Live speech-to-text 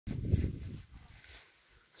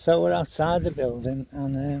So we're outside the building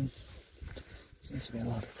and seems to be a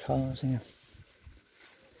lot of cars here.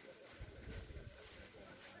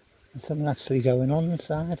 There's something actually going on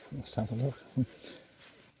inside. Let's have a look.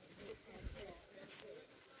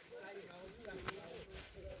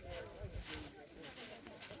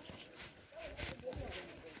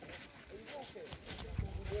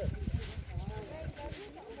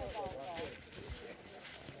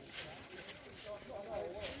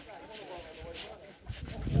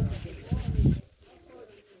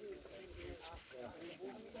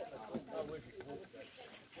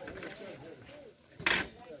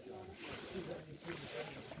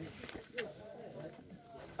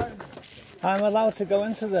 I'm allowed to go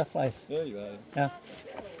into the place. Yeah, you are. Yeah.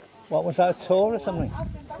 What was that, a tour or something?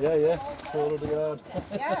 Yeah. Tour of the yard.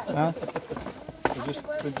 Yeah. We've just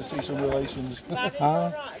been to see some relations.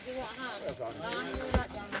 Ah.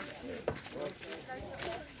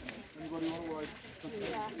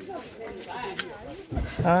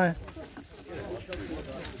 Hi.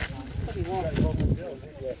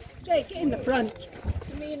 Jay, get in the front.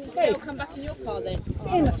 Me and Dale come back in your car then.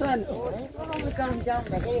 Get in the front. We're going down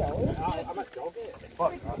the hill.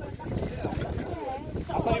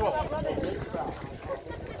 I'll tell you what.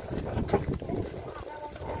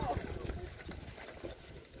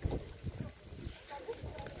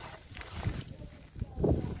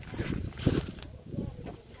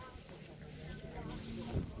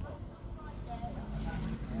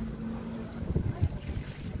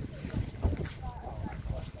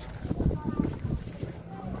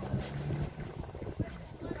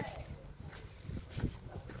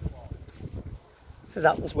 So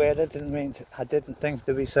that was weird. I didn't think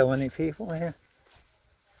there'd be so many people here.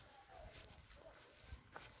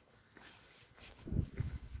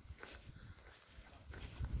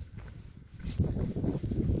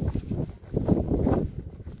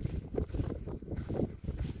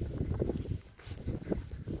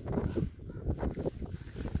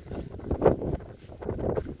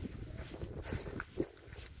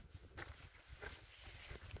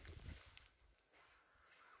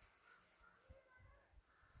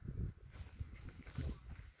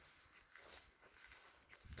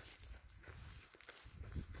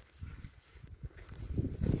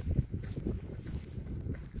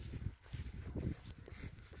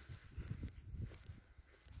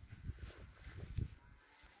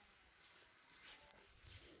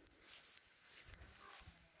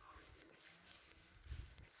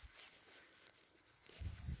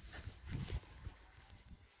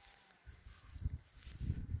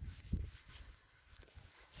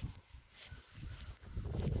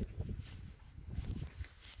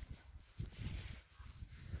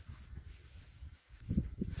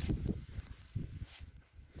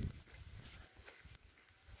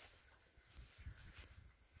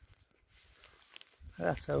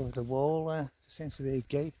 That's over the wall there. There seems to be a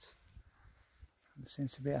gate. There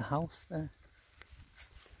seems to be a house there.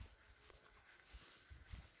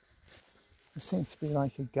 There seems to be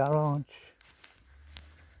like a garage.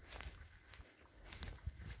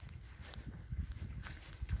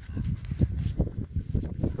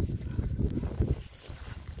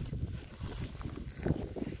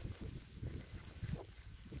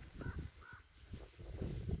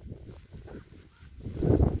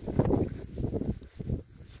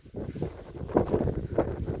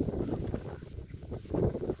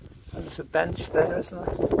 There's a bench there, isn't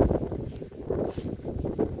there?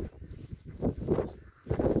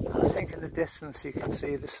 I think in the distance you can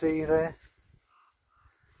see the sea there.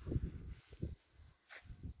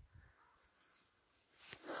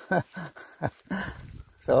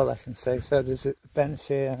 That's all I can say. So there's a bench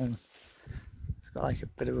here and it's got like a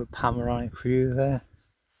bit of a panoramic view there.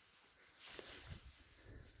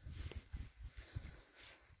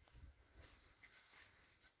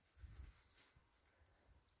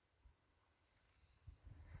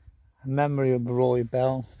 A memory of Roy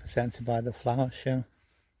Bell, presented by the Flower Show.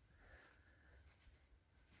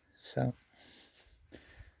 So,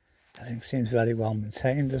 everything seems very well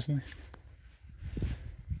maintained, doesn't it?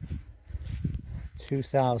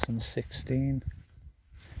 2016,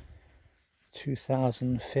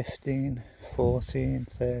 2015, 14,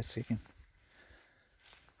 13.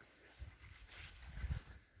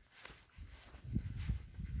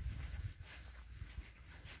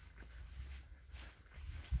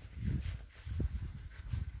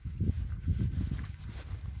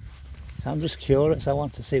 So I'm just curious, I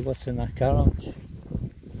want to see what's in that garage. I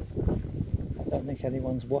don't think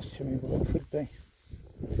anyone's watching me, but it could be.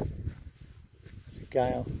 There's a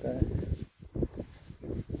guy out there.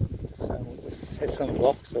 So it's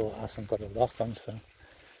unlocked, or it hasn't got a lock on, so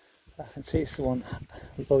I can see someone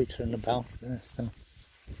loitering about there. So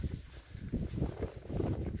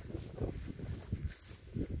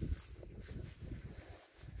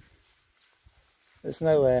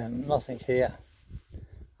there's no nothing here.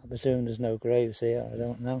 I presume there's no graves here, I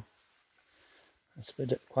don't know. It's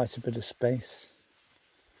quite a bit of space.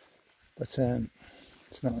 But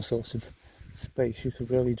it's not a sort of space you could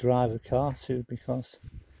really drive a car to because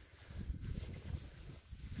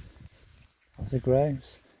of the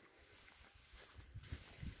graves.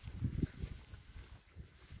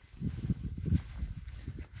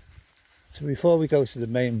 So before we go to the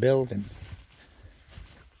main building,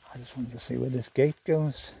 I just wanted to see where this gate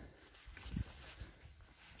goes.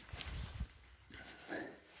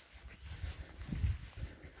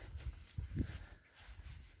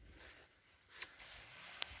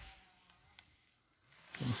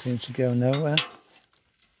 Doesn't seem to go nowhere.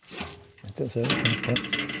 It does open, but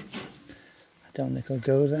I don't think I'll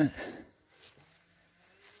go there.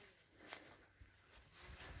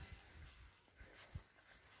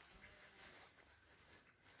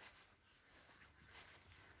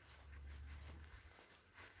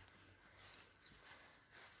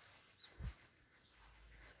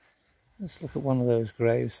 Let's look at one of those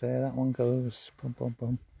graves there. That one goes bum bum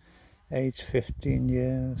bum. Age 15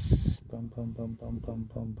 years. Bum bum bum bum bum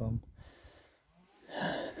bum bum.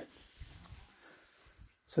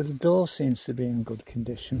 So the door seems to be in good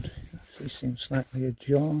condition. It actually seems slightly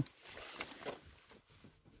ajar.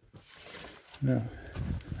 No.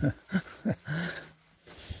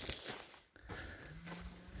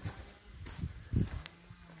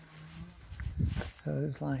 So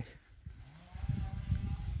there's like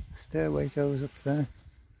stairway goes up there.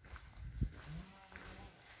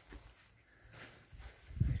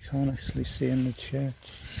 You can't actually see in the church.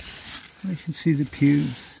 You can see the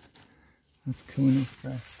pews that's coming up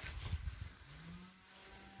there.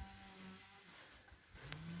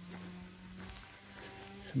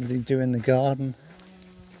 Somebody doing the garden.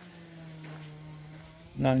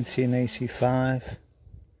 1985.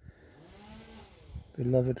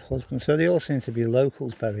 Beloved husband. So they all seem to be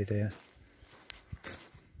locals buried here.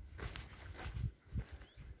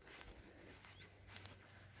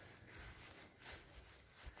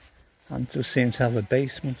 And just seems to have a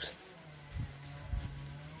basement.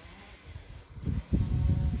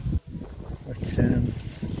 Which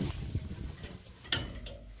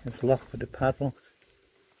is locked with a padlock.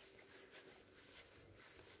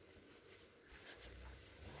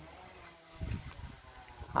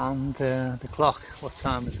 And the clock, what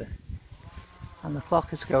time is it? And the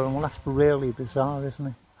clock is going, well that's really bizarre, isn't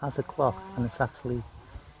it? Has a clock and it's actually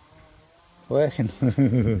working.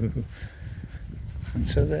 And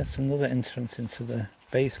so there's another entrance into the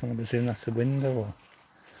basement. I presume that's a window, or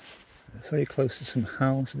very close to some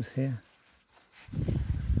houses here.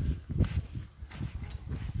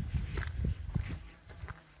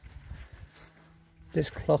 This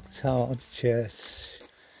clock tower, the church,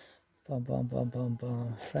 bum bum bum bum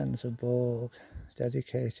bum, Friends of Borgue,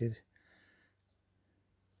 dedicated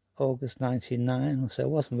August 1999, so it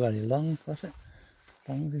wasn't very long, was it?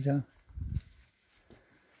 Long ago.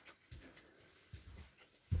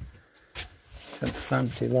 Some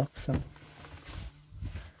fancy locks on.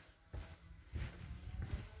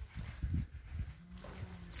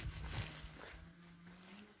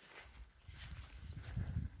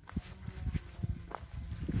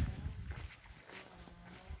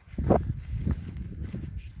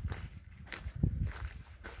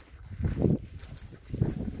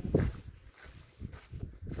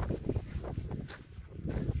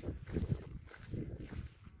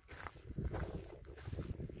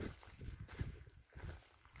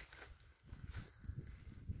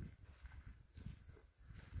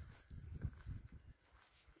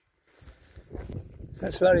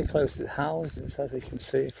 That's very close to the houses, as we can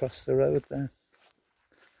see across the road there.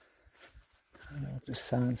 I don't know what this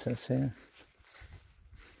sign says here.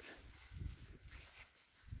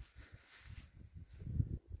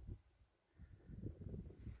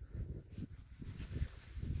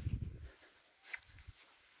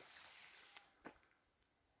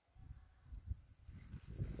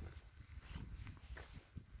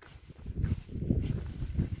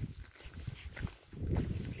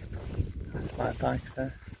 My bike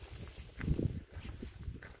there.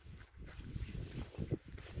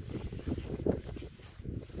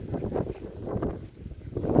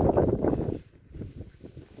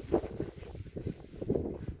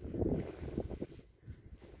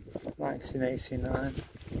 $1989.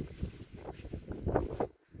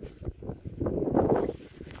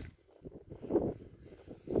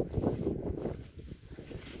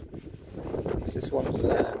 This is one of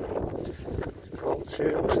the cold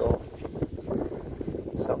tubes or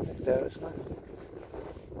something there, isn't it?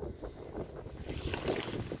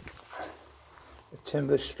 The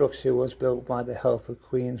timber structure was built by the help of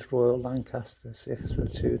Queen's Royal Lancaster, 6 for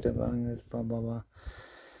 2 bangers, blah blah blah.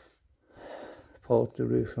 Pulled the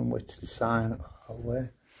roof on which the sign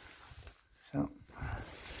away.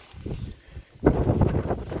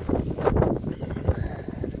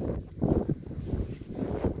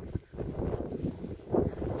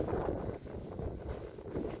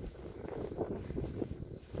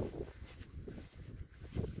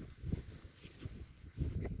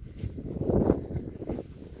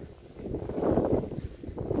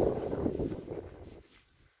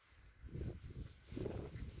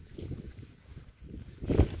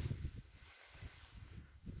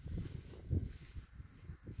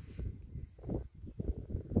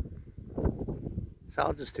 So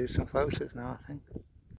I'll just do some photos now, I think.